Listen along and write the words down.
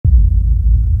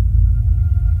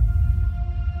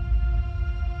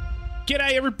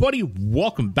G'day everybody,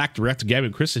 welcome back to Reactive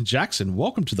Gaming. Chris and Jackson,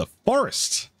 welcome to the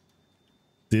forest.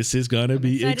 This is gonna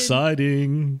be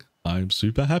exciting. I'm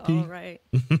super happy. All right.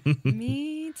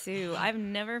 Me too. I've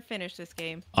never finished this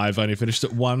game. I've only finished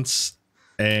it once,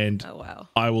 and oh wow,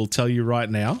 I will tell you right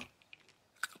now,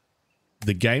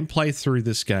 the gameplay through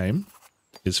this game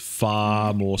is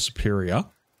far more superior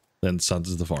than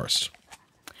Sons of the Forest.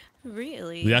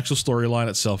 Really? The actual storyline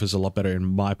itself is a lot better in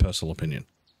my personal opinion.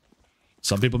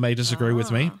 Some people may disagree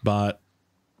with me, but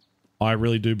I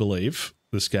really do believe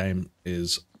this game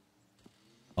is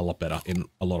a lot better in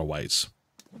a lot of ways.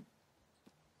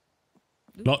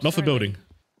 Oops, not for building.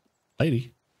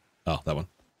 Lady. Oh, that one.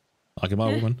 I can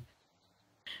buy a woman.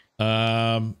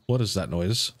 What is that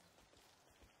noise?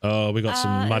 Oh, we got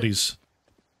some muddies.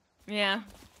 Yeah.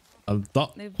 I'm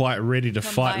not quite ready to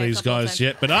fight these guys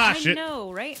yet, but shit. I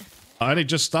know, right? I only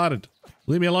just started.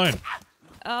 Leave me alone.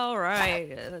 All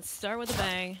right, let's start with a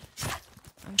bang.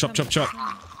 Chop, chop, chop.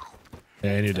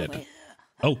 And you're dead. Wait.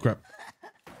 Oh, crap.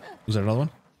 Was there another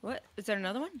one? What? Is there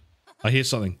another one? I hear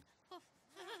something.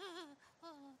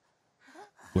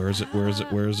 Where is it? Where is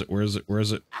it? Where is it? Where is it? Where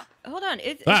is it? Hold on.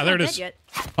 It's there it not is. dead yet.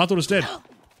 I thought it was dead.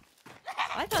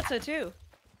 I thought so too.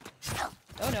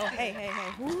 Oh no. Hey, hey,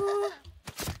 hey. Woo.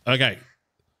 Okay.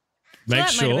 Make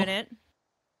sure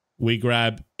we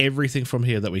grab everything from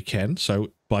here that we can.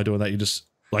 So by doing that, you just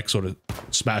like sort of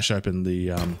smash open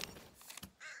the,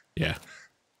 yeah.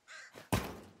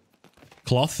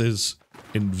 Cloth is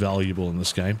invaluable in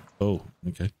this game. Oh,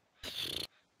 okay.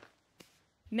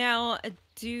 Now,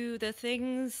 do the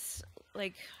things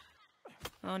like,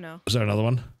 oh no. Is there another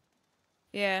one?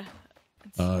 Yeah.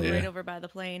 It's right over by the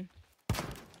plane.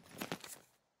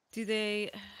 Do they,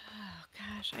 oh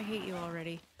gosh, I hate you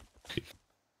already.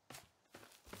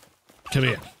 Come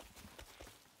here.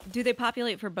 Do they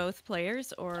populate for both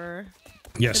players or?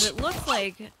 Yes. 'Cause it looks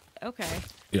like, okay.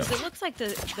 Yeah. It looks like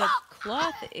the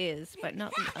cloth is, but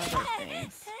not the other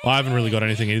things. I haven't really got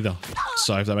anything either.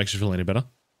 So if that makes you feel any better.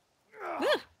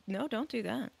 No, don't do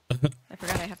that. I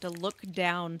forgot I have to look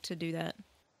down to do that.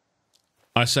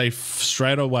 I say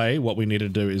straight away what we need to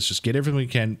do is just get everything we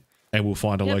can and we'll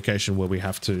find a location where we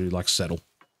have to like settle.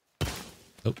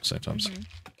 Oh, same times.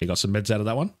 You got some meds out of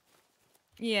that one?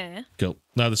 Yeah. Cool.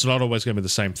 No, that's not always going to be the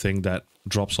same thing that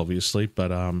drops, obviously, but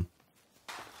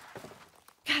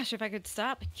gosh, if I could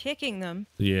stop kicking them.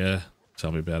 yeah,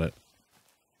 tell me about it.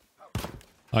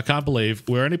 I can't believe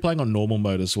we're only playing on normal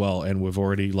mode as well, and we've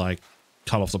already like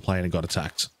come off the plane and got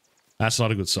attacked. That's not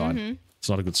a good sign. It's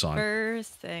not a good sign.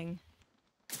 First thing.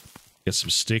 Get some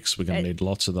sticks. We're going to need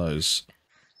lots of those.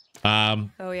 Oh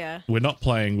yeah. We're not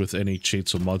playing with any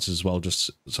cheats or mods as well, just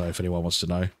so if anyone wants to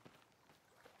know.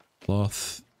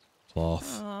 Cloth,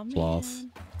 cloth, cloth.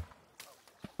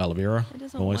 Aloe vera. It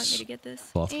doesn't want me to get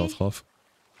this. Cloth, cloth, cloth.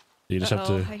 You just have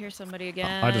to. I hear somebody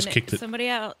again. I just kicked it. Somebody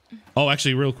out. Oh,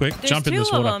 actually, real quick, jump in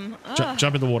this water.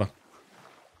 Jump in the water.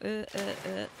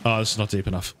 Oh, this is not deep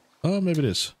enough. Oh, maybe it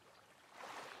is.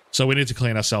 So we need to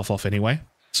clean ourselves off anyway.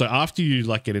 So after you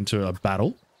like get into a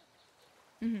battle,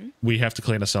 we have to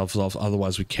clean ourselves off,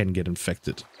 otherwise we can get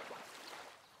infected.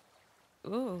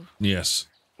 Ooh. Yes.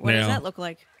 What does that look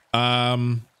like?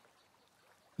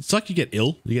 It's like you get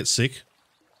ill, you get sick.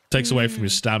 Takes away from your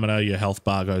stamina, your health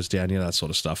bar goes down, you know, that sort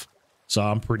of stuff. So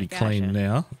I'm pretty clean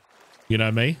now. You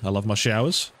know me, I love my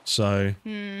showers, so...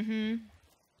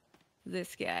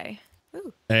 This guy.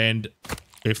 Ooh. And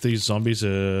if these zombies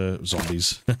are...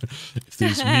 Zombies. If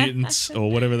these mutants,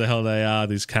 or whatever the hell they are,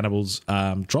 these cannibals,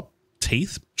 drop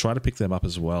teeth, try to pick them up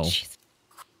as well. Jeez.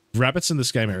 Rabbits in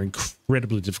this game are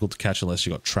incredibly difficult to catch unless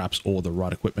you got traps or the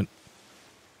right equipment.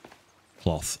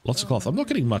 Cloth. Lots of cloth. I'm not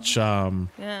getting much,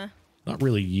 yeah. Not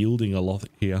really yielding a lot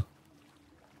here.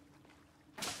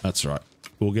 That's right.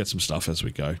 We'll get some stuff as we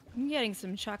go. I'm getting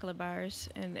some chocolate bars,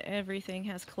 and everything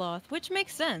has cloth, which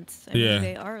makes sense. I mean,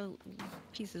 they are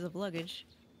pieces of luggage.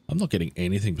 I'm not getting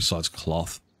anything besides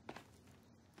cloth.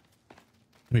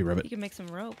 Give me rabbit. You can make some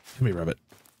rope. Give me rabbit.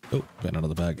 Oh, got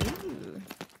another bag. Ooh.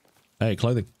 Hey,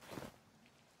 clothing.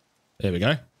 There we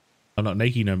go. I'm not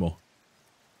naked no more.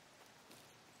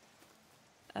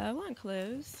 I want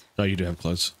clothes. Oh, you do have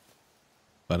clothes.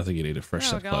 But I think you need a fresh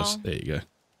set of clothes. There you go.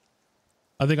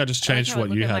 I think I just changed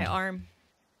what you had. My arm.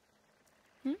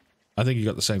 I think you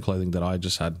got the same clothing that I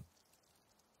just had.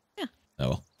 Yeah. Oh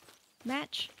well.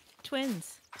 Match.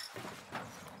 Twins.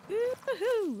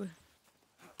 Woohoo!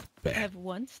 I have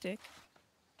one stick.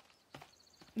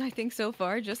 I think so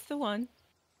far, just the one.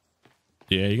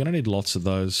 Yeah, you're going to need lots of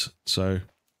those. So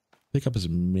pick up as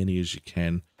many as you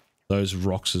can. Those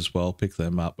rocks as well, pick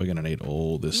them up. We're going to need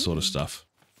all this sort of stuff.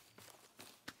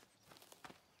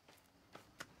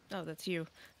 Oh, that's you.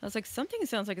 I was like, something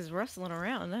sounds like it's rustling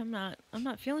around. I'm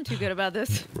not feeling too good about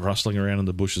this. Rustling around in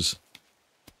the bushes.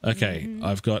 Okay,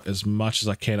 I've got as much as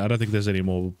I can. I don't think there's any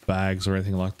more bags or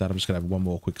anything like that. I'm just going to have one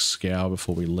more quick scour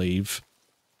before we leave.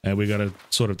 And we got to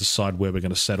sort of decide where we're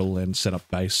going to settle and set up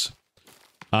base.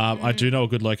 I do know a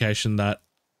good location that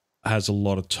has a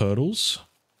lot of turtles.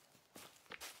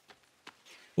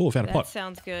 Oh, I found a pot. That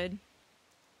sounds good.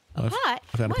 A pot?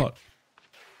 I found a pot.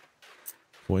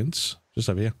 Coins. Just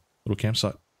over here. Little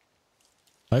campsite.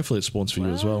 Hopefully it spawns for you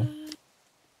as well.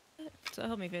 So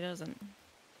help me if it doesn't.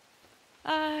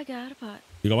 I got a pot.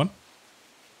 You got one?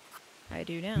 I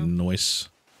do now. Nice.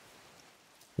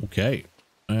 Okay.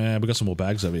 We got some more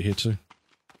bags over here too.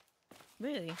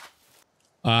 Really?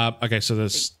 Okay, so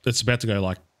it's about to go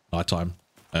like nighttime.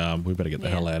 We better get the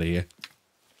hell out of here.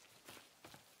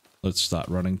 Let's start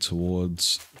running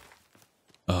towards...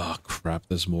 Oh crap,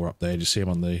 there's more up there. Do you see him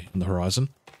on the horizon?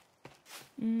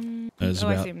 I see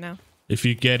him now. If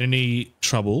you get any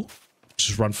trouble,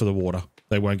 just run for the water.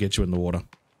 They won't get you in the water.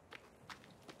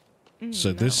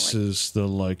 So this is the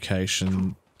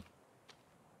location.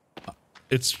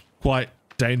 It's quite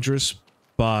dangerous,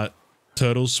 but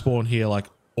turtles spawn here like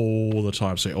all the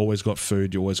time. So you always got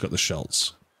food, you always got the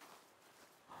shells.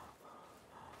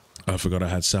 I forgot I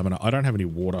had stamina. I don't have any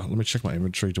water. Let me check my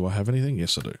inventory. Do I have anything?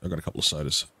 Yes, I do. I got a couple of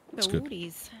sodas. That's good.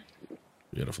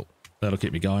 Beautiful. That'll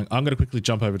keep me going. I'm going to quickly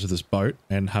jump over to this boat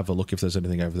and have a look if there's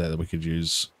anything over there that we could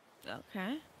use.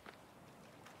 Okay.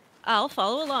 I'll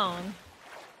follow along.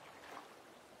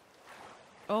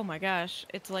 Oh my gosh,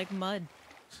 it's like mud.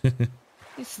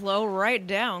 You slow right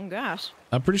down, gosh.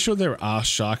 I'm pretty sure there are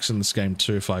sharks in this game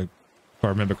too, if I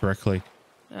remember correctly.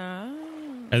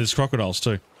 And there's crocodiles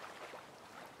too.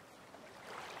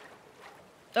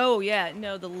 Oh yeah,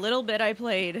 no, the little bit I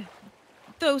played,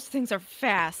 those things are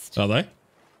fast. Are they?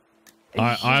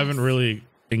 Yes. I haven't really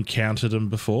encountered them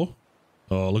before.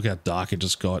 Oh, look how dark it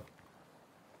just got.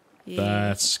 Yeah.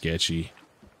 That's sketchy.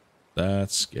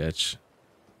 That's sketch.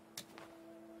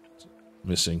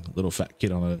 Missing little fat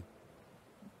kid on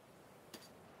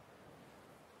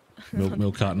a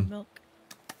milk carton. Milk.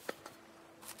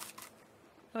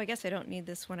 Oh, I guess I don't need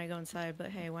this when I go inside, but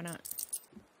hey, why not?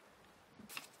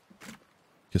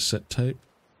 Cassette tape.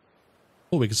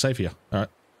 Oh, we can save here. All right.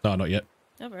 No, not yet.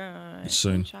 All right.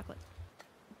 Soon. Chocolate.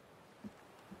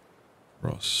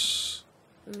 Ross.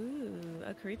 Ooh,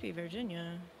 a creepy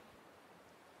Virginia.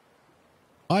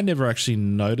 I never actually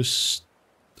noticed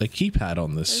a keypad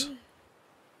on this.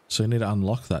 So you need to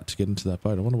unlock that to get into that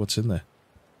boat. I wonder what's in there.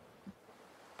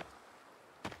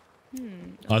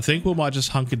 I think we might just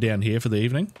hunker down here for the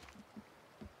evening.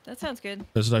 That sounds good.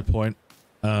 There's no point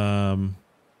going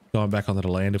back onto the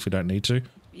land if we don't need to.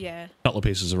 Yeah. A couple of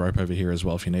pieces of rope over here as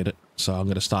well if you need it. So I'm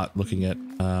going to start looking at...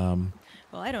 well,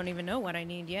 I don't even know what I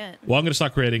need yet. Well, I'm going to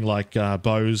start creating like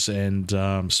bows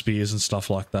and spears and stuff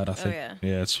like that, I think. Oh, yeah.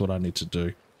 Yeah, that's what I need to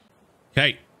do.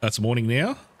 Okay, that's morning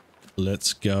now.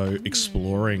 Let's go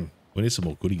exploring. We need some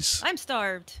more goodies. I'm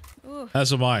starved. Ooh.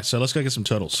 As am I. So let's go get some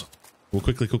turtles. We'll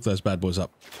quickly cook those bad boys up.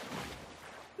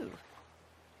 Ooh.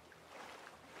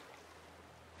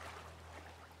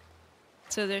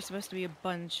 So there's supposed to be a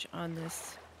bunch on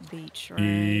this beach, right?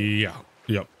 Yeah.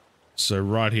 Yep. So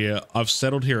right here, I've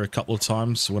settled here a couple of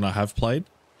times when I have played.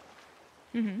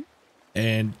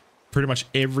 And pretty much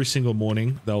every single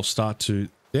morning they'll start to...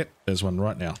 Yep, there's one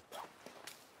right now.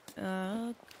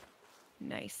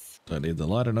 Nice. Don't need the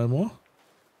lighter no more.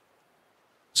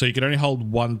 So you can only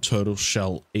hold one turtle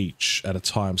shell each at a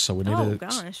time. So we need to... Oh,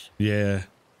 gosh. Yeah.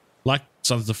 Like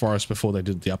Sons of the Forest before they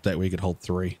did the update where you could hold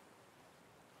 3.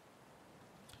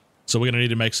 So we're going to need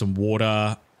to make some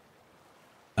water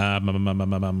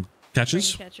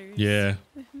catchers. Rain catchers. Yeah.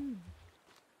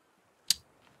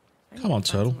 Come on,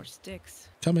 turtle. More sticks.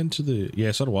 Come into the...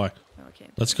 Yeah, so do I. Oh, okay.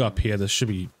 Let's go up here. There should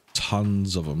be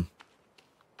tons of them.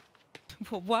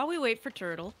 Well, while we wait for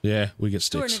turtle. Yeah, we get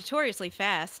We're sticks. notoriously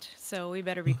fast, so we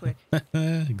better be quick.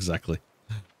 Exactly.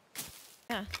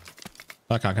 Yeah.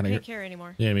 I can't care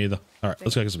anymore. Yeah, me either. All right,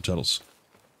 let's go get some turtles.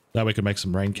 That we can make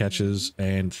some rain catchers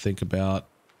and think about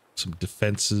some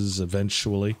defenses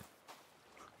eventually.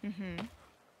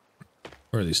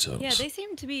 Where are these turtles? Yeah, they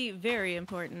seem to be very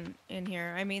important in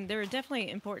here. I mean, they're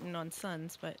definitely important on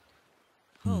Suns, but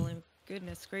holy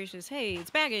goodness gracious. Hey,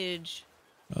 it's baggage.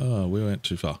 Oh, we went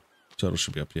too far. Turtles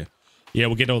should be up here. Yeah,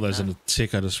 we'll get all those in a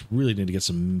tick. I just really need to get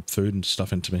some food and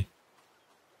stuff into me.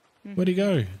 Where'd he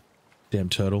go? Damn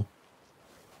turtle.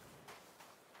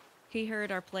 He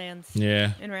heard our plans.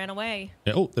 Yeah. And ran away.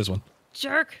 Yeah. Oh, there's one.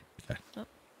 Jerk. Okay. Oh.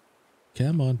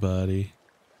 Come on, buddy.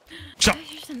 Chop.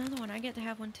 Here's another one. I get to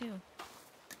have one too.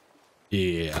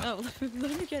 Yeah. Oh,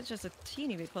 let me get just a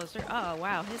teeny bit closer. Oh,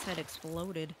 wow. His head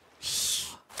exploded.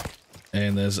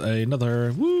 And there's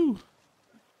another. Woo.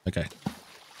 Okay.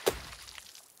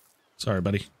 Sorry,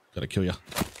 buddy. Gotta kill you.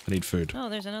 I need food. Oh,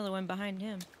 there's another one behind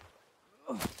him.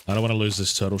 I don't want to lose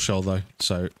this turtle shell, though.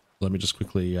 So let me just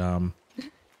quickly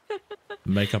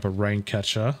make up a rain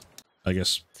catcher, I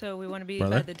guess. So we want to be Right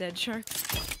by there? the dead shark.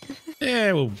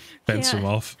 Yeah, we'll fence Yeah. them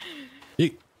off.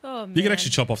 You Oh, can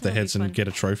actually chop off their That'll be heads and fun. get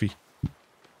a trophy.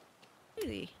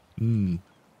 Really?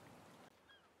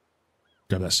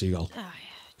 Grab that seagull. Oh, yeah.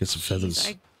 Get some feathers.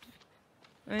 Jeez,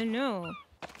 I know.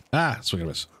 Ah, swing and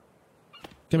a miss.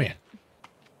 Come here.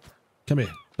 Come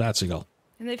here. That seagull.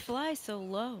 And they fly so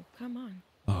low. Come on.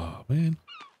 Oh, man.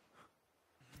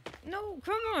 No,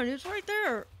 come on. It's right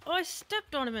there. Oh, I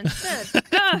stepped on him instead.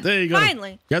 Ah, There you go.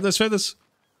 Finally. Grab those feathers.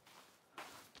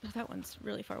 Oh, that one's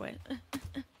really far away.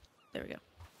 There we go.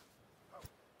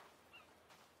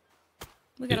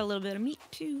 We got a little bit of meat,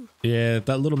 too. Yeah,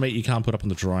 that little meat you can't put up on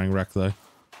the drying rack, though.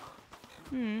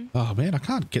 Oh, man, I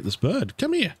can't get this bird.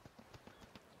 Come here.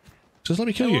 Just let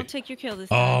me kill I you. won't take your kill this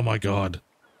time. Oh, my God.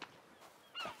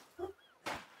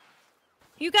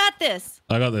 You got this.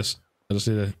 I got this. I just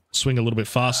need to swing a little bit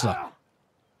faster.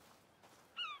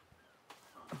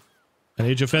 I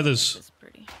need your feathers. That's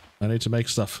pretty. I need to make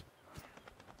stuff.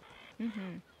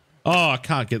 Oh, I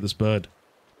can't get this bird.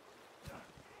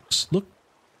 Just look.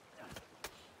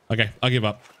 Okay, I give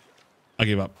up. I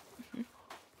give up.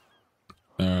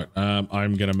 Alright,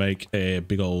 I'm gonna make a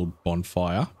big old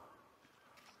bonfire.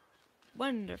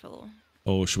 Wonderful.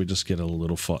 Or should we just get a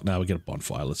little fire? No, we get a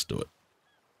bonfire. Let's do it.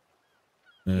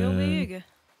 Go big.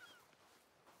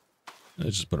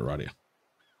 Let's just put it right here.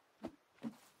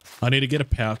 I need to get a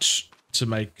pouch to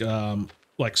make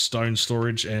like stone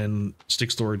storage and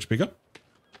stick storage bigger.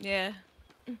 Yeah.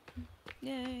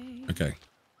 Yay. Okay.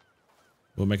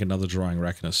 We'll make another drying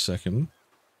rack in a second.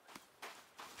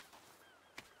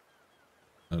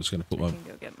 I'm just going to I can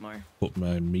go get more. put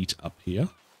my meat up here.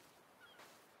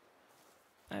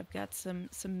 I've got some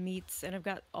meats, and I've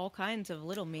got all kinds of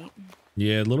little meat.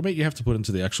 Yeah, a little bit you have to put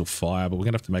into the actual fire, but we're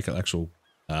going to have to make an actual...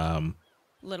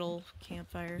 Little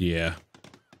campfire. yeah.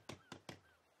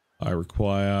 I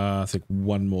require, I think,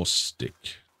 one more stick,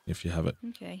 if you have it.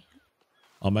 Okay.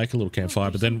 I'll make a little campfire,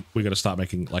 but then we got to start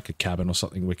making like a cabin or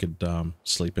something we could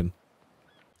sleep in.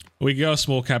 We can go a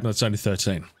small cabin that's only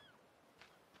 13.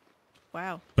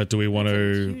 Wow. But do we want That's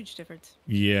a to... huge difference.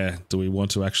 Yeah, do we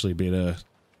want to actually be able to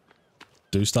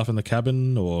do stuff in the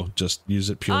cabin or just use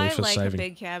it purely I for like saving? a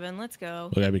big cabin. Let's go.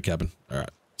 Okay, big cabin. All right,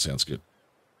 sounds good.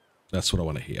 That's what I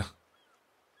want to hear.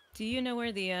 Do you know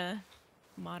where the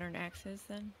modern axe is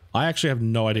then? I actually have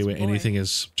no idea where boy. anything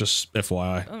is, just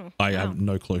FYI. Oh, I wow. have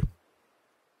no clue.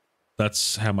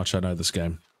 That's how much I know this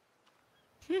game.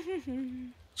 Just going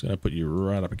to put you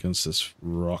right up against this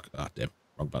rock. Ah, damn.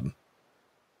 Wrong button.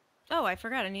 Oh, I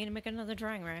forgot. I need to make another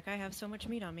drying rack. I have so much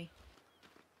meat on me.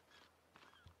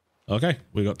 Okay,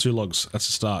 we got 2 logs. That's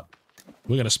a start.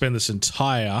 We're going to spend this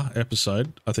entire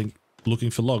episode, I think,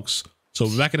 looking for logs. So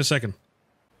we'll be back in a second.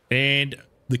 And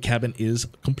the cabin is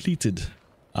completed.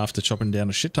 After chopping down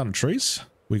a shit ton of trees,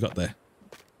 we got there.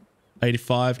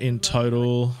 85 in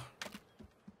total.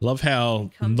 Love how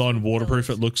Comes with non-waterproof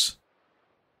it pillars. looks.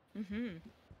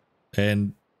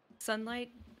 And Sunlight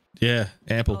yeah,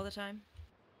 all ample. the time.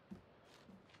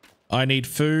 I need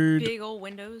food. Big old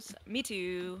windows. Me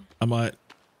too. I might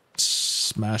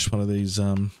smash one of these.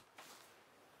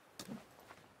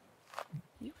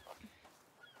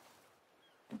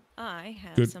 I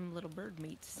have Good. some little bird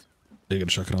meats. Are you gonna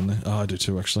chuck it on there? Oh, I do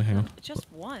too, actually. Hang on. Just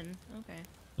one. Okay.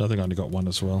 I think I only got one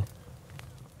as well.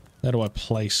 How do I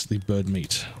place the bird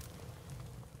meat?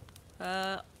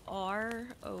 R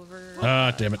over.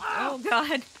 Ah, damn it. Oh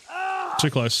God. Too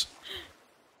close.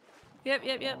 Yep.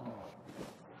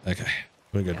 Okay.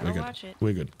 We're good. Yeah, We're I'll good. watch it.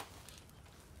 We're good.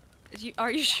 Are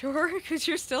you sure? Because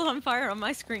you're still on fire on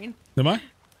my screen. Am I?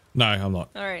 No, I'm not.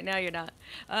 All right, now you're not.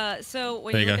 So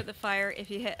when There you you look go. at the fire,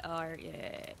 if you hit R,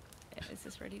 yeah. Is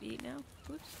this ready to eat now?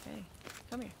 Oops. Hey,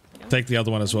 come here. Come Take the other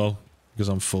one as well, because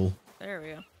I'm full. There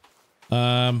we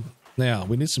go. Now,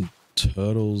 we need some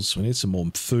turtles. We need some more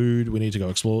food. We need to go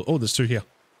explore. Oh, there's 2 here.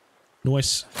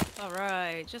 Nice. All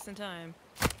right, just in time.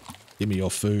 Give me your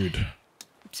food.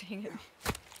 Dang it.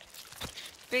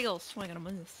 Big ol' swing and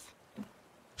a miss.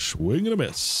 Swing and a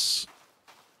miss.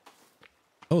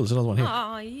 Oh, there's another one here.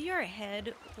 Aw, your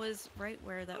head was right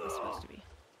where that was supposed to be.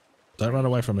 Don't run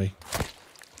away from me.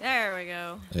 There we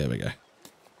go. There we go.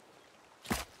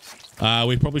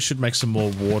 We probably should make some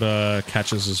more water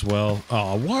catches as well.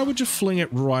 Oh, why would you fling it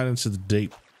right into the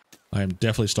deep? I am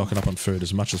definitely stocking up on food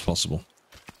as much as possible.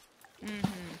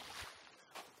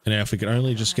 And now if we could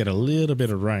only just get a little bit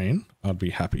of rain, I'd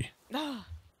be happy. Oh,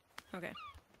 okay.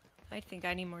 I think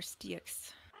I need more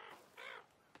sticks.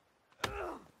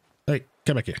 Hey,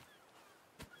 come back here.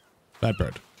 Bad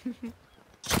bird.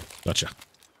 Gotcha.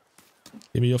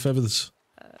 Give me your feathers.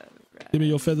 Right. Give me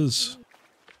your feathers.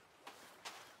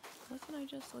 Wasn't I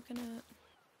just looking at?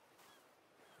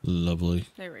 Lovely.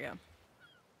 There we go.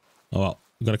 Oh well,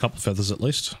 we've got a couple of feathers at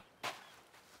least.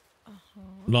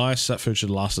 Nice. That food should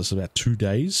last us about 2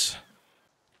 days.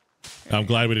 I'm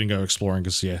glad we didn't go exploring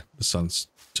because, yeah, the sun's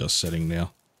just setting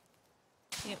now.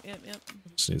 Yep.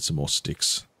 Just need some more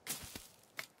sticks.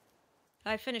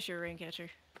 I finished your rain catcher.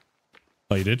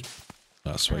 Oh, you did?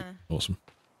 Oh, sweet. Awesome.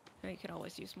 You could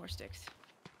always use more sticks.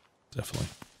 Definitely.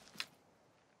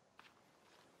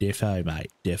 Defo,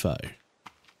 mate. Defo.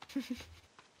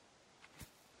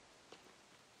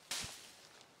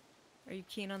 Are you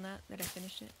keen on that I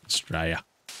finished it? Australia.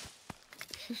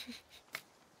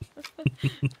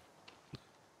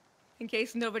 In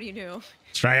case nobody knew,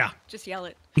 Australia. just yell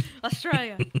it.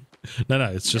 Australia. No,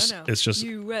 it's just No. it's just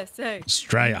USA.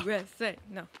 Australia. USA.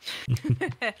 No.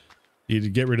 You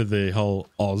get rid of the whole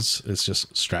Oz. It's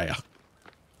just Australia.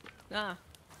 Ah.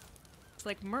 It's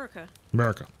like America.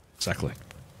 America. Exactly.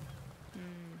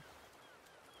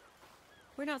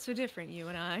 We're not so different, you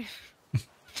and I.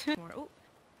 Oh.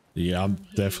 Yeah, I'm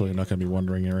definitely not going to be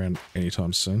wandering around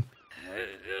anytime soon.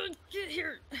 Get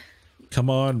here. Come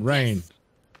on, rain.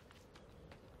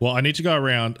 Well, I need to go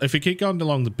around. If we keep going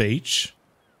along the beach,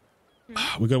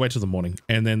 we got to wait till the morning.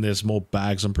 And then there's more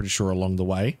bags, I'm pretty sure, along the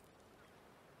way.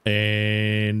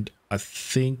 And I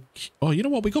think... Oh, you know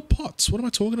what? We got pots. What am I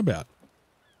talking about?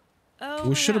 Oh,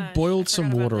 We should have boiled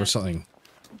some water or something.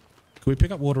 Can we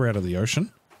pick up water out of the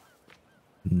ocean?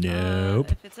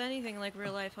 Nope. If it's anything like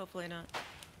real life, hopefully not.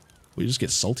 We just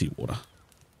get salty water.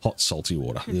 Hot, salty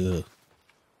water. Ugh.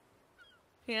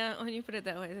 Yeah, when you put it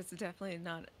that way, that's definitely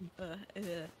not.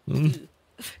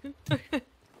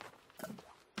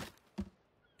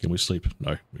 Can we sleep?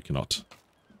 No, we cannot.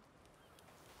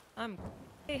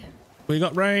 Hey. We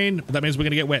got rain. That means we're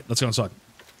going to get wet. Let's go inside.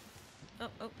 Oh.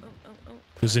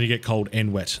 Because then you get cold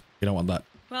and wet. You don't want that.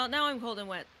 Well, now I'm cold and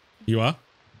wet. You are?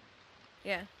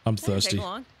 Yeah. I'm That didn't thirsty. take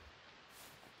long.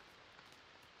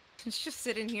 Let's just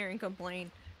sit in here and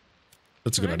complain.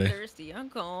 That's a good I'm idea. thirsty.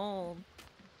 I'm cold.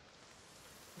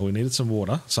 Well, we needed some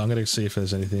water, so I'm going to see if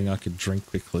there's anything I could drink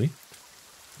quickly.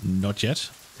 Not yet.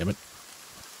 Damn it.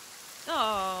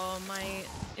 Oh, my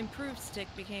improved stick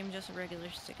became just a regular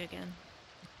stick again.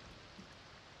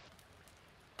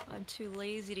 I'm too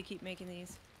lazy to keep making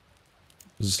these.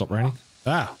 Does it stop raining?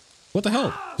 Ah! What the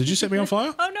hell? Did you set me on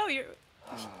fire? Oh no, you're...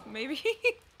 Maybe.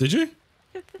 Did you?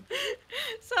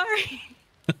 Sorry.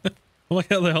 I'm like,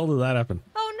 how the hell did that happen?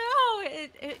 Oh no,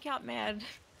 it got mad.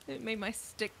 It made my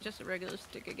stick just a regular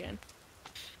stick again.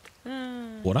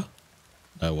 Water?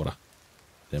 No water.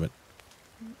 Damn it.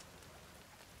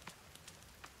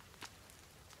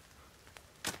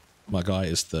 My guy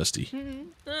is thirsty.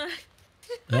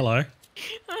 Hello.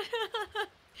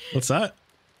 What's that?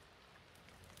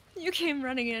 You came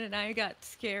running in and I got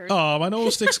scared. Oh, my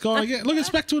normal stick's gone again. Look, it's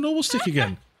back to a normal stick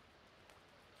again.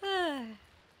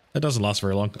 That doesn't last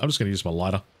very long. I'm just going to use my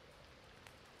lighter.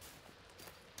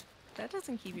 That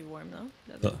doesn't keep you warm though,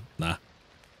 does it? Nah.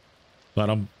 But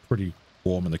I'm pretty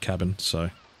warm in the cabin, so...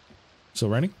 Still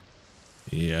raining?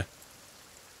 Yeah.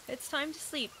 It's time to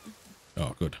sleep.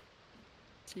 Oh, good.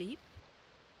 Sleep?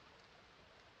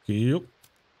 Yep.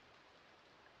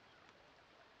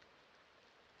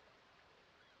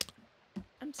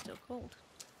 I'm still cold.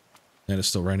 And it's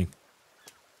still raining.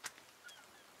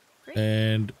 Great.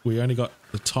 And we only got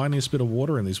the tiniest bit of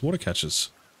water in these water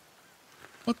catchers.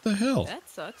 What the hell? That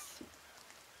sucks.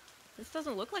 This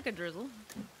doesn't look like a drizzle.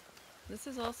 This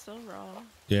is all so raw.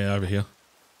 Yeah, over here.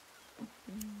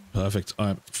 Perfect.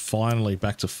 I'm finally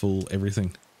back to full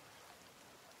everything.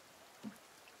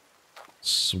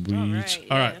 Sweet.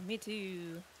 All right. Yeah, me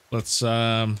too. Let's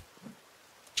chuck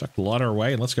the lighter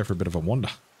away and let's go for a bit of a wander.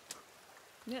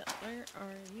 Yeah, where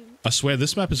are you? I swear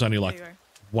this map is only like There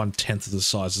you are. 1/10 of the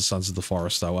size of Sons of the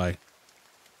Forest away.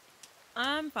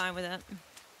 I'm fine with that.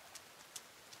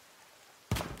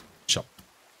 Chop.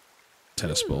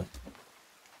 Tennis ball.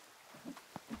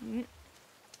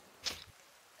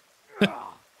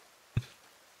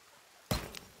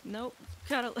 Nope.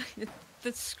 Gotta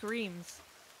that screams.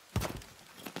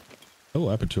 Oh,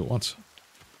 open two at once.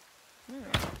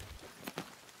 Alright.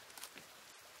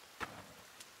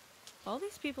 All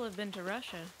these people have been to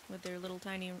Russia with their little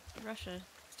tiny Russia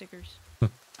stickers.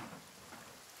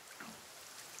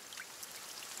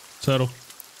 Turtle.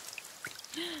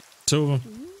 Two of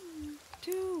them. Ooh,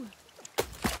 two.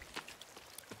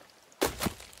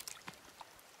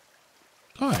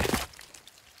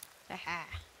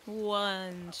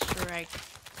 One strike.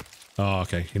 Oh,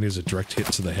 okay. He needs a direct hit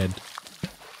to the head.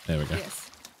 There we go.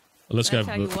 Yes. Let's That's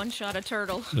go. how you one-shot a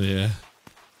turtle. Yeah.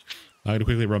 I'm gonna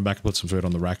quickly run back and put some food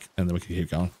on the rack, and then we can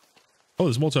keep going. Oh,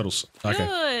 there's more turtles. Okay.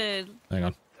 Good. Hang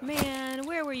on. Man,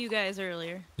 where were you guys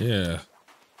earlier? Yeah.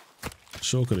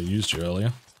 Sure could have used you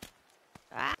earlier.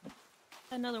 Ah,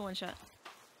 another one shot.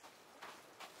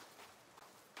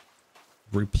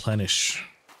 Replenish.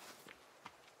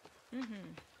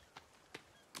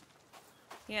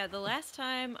 Yeah, the last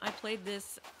time I played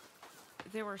this,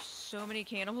 there were so many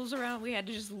cannibals around. We had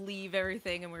to just leave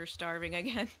everything, and we were starving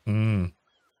again.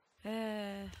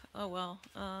 Oh well.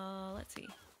 Let's see.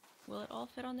 Will it all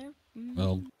fit on there?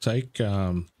 I'll take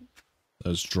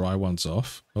those dry ones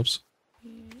off. Oops.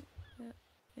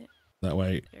 Yeah. That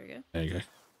way. There we go. There you go.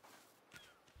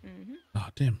 Oh,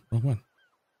 damn. Wrong one.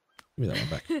 Give me that one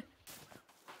back.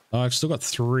 Oh, I've still got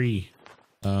 3.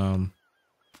 I'm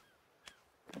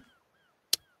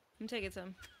taking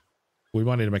some. We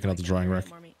might need to make another drying rack.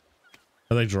 More meat.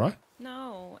 Are they dry?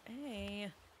 No,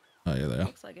 hey. Oh, yeah, they are.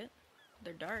 Looks like it.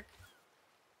 They're dark.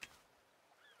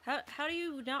 How do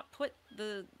you not put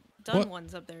the done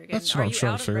ones up there again? That's what I'm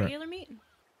trying to figure out. Are you out of regular meat?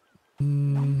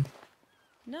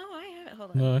 No, I haven't.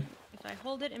 Hold on. No. If I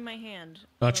hold it in my hand.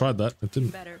 I tried that. It didn't.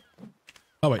 Better.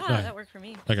 Oh, wait. No. That worked for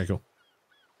me. Okay, cool.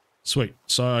 Sweet.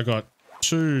 So I got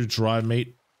 2 dry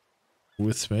meat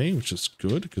with me, which is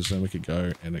good because then we could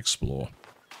go and explore.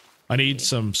 I need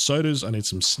some sodas. I need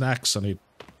some snacks. I need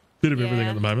a bit of everything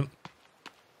at the moment.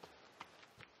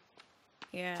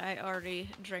 Yeah, I already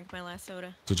drank my last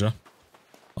soda. Did you?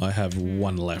 I have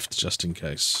 1 left just in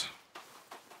case.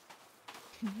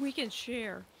 We can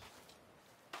share.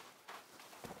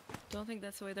 Don't think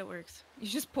that's the way that works. You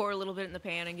just pour a little bit in the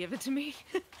pan and give it to me.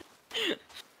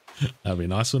 That'd be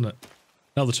nice, wouldn't it?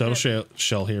 Another turtle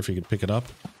shell here if you could pick it up.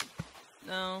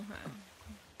 No.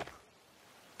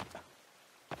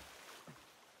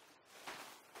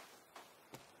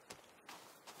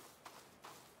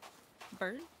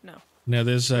 Bird? No. Now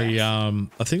there's a,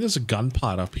 I think there's a gun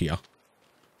part up here.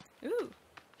 Ooh.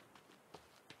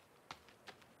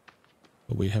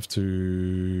 But we have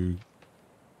to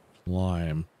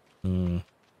climb. Can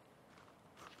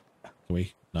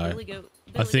we? No.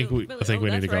 I think we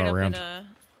need to go around.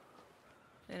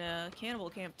 In a cannibal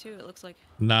camp too, it looks like.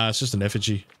 Nah, it's just an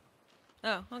effigy.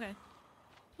 Oh, okay.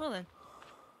 Well then.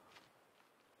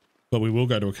 But we will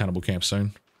go to a cannibal camp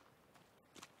soon.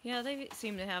 Yeah, they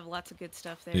seem to have lots of good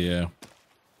stuff there. Yeah.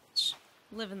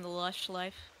 Living the lush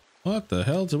life. What the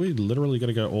hell? Do we literally got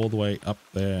to go all the way up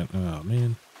there? Oh,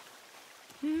 man.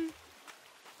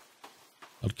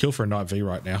 I'd kill for a night V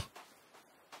right now.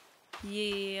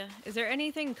 Yeah. Is there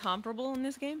anything comparable in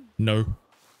this game? No.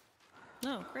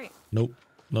 No, great. Nope.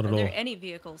 Not at all. Are there any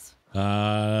vehicles?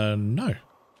 No.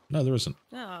 No, there isn't.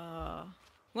 Oh.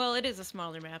 Well, it is a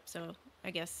smaller map, so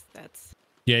I guess that's...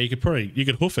 Yeah, you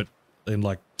could hoof it in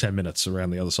like 10 minutes around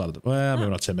the other side of the... Well, maybe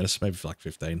not 10 minutes, maybe for like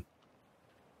 15.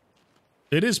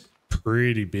 It is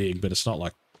pretty big, but it's not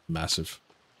like massive.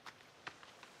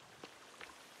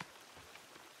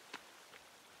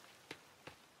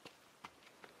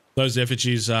 Those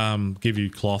effigies give you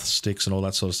cloth sticks and all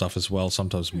that sort of stuff as well,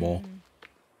 sometimes more.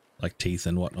 Like teeth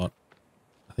and whatnot.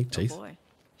 I think teeth. Boy.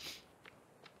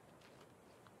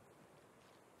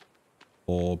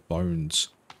 Or bones.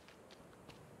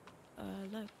 I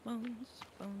like bones.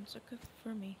 Bones are good for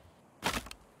me.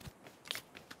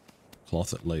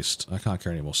 Cloth at least. I can't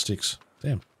carry any more sticks.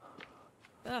 Damn.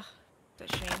 Ugh,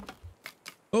 that's a shame.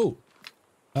 Oh!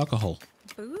 Alcohol.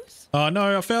 Booze? Oh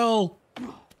no, I fell!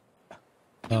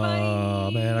 Goodbye.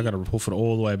 Oh man, I gotta hoof it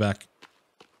all the way back.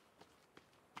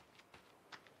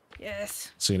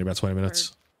 Yes. See you in about 20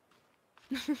 minutes.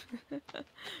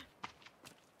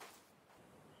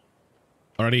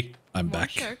 Alrighty, I'm More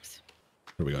back. sharks.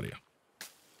 What do we got here?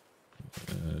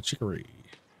 Chicory.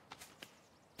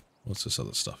 What's this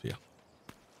other stuff here?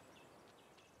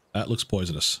 That looks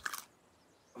poisonous.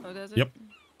 Oh, does it? Yep.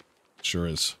 Sure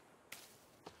is.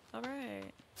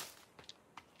 Alright.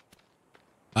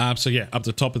 So yeah, up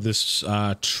the top of this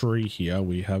tree here,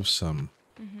 we have some,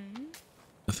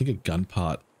 I think a gun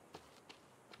part.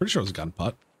 Pretty sure it's a gun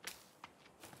part.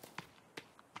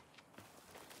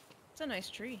 It's a nice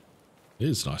tree. It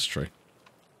is a nice tree.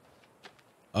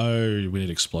 Oh, we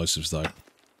need explosives though.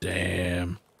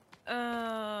 Damn.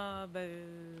 Boo.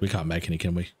 We can't make any,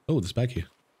 can we? Oh, there's a bag here.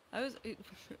 I was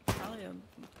probably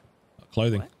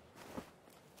Clothing.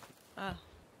 What?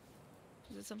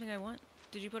 Is it something I want?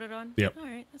 Did you put it on? Yep.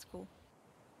 Alright, that's cool.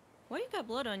 Why you got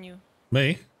blood on you?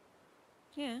 Me?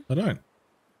 Yeah. I don't.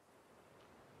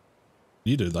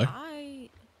 You do though. I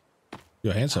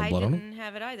Your hands have blood on them. didn't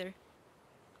have it either.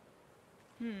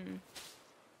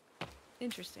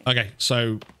 Interesting. Okay,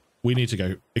 so we need to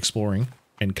go exploring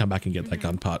and come back and get that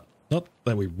gun part. Not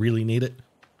that we really need it,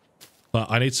 but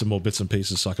I need some more bits and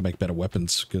pieces so I can make better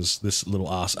weapons, because this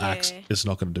little ass axe is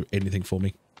not going to do anything for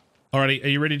me. Alrighty, are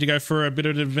you ready to go for a bit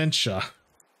of an adventure?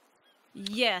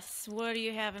 Yes. What do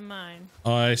you have in mind?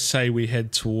 I say we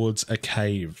head towards a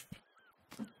cave.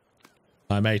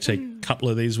 I may take a couple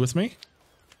of these with me.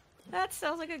 That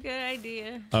sounds like a good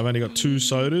idea. I've only got 2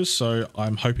 sodas, so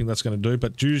I'm hoping that's going to do.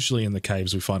 But usually in the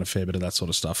caves, we find a fair bit of that sort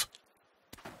of stuff.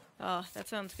 Oh, that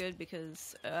sounds good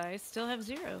because I still have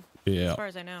 0. Yeah. As far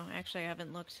as I know. Actually, I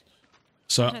haven't looked.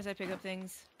 So, Sometimes I pick up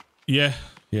things. yeah,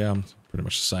 I'm pretty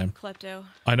much the same. Klepto.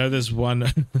 I know there's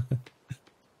one...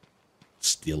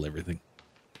 Steal everything.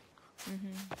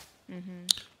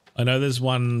 I know there's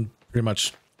one pretty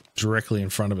much directly in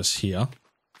front of us here.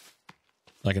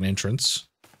 Like an entrance.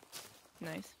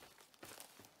 Nice.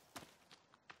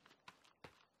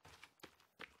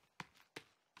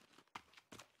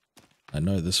 I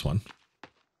know this one.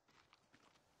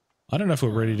 I don't know if we're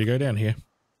ready to go down here.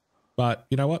 But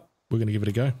you know what? We're going to give it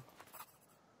a go.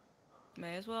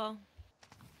 May as well.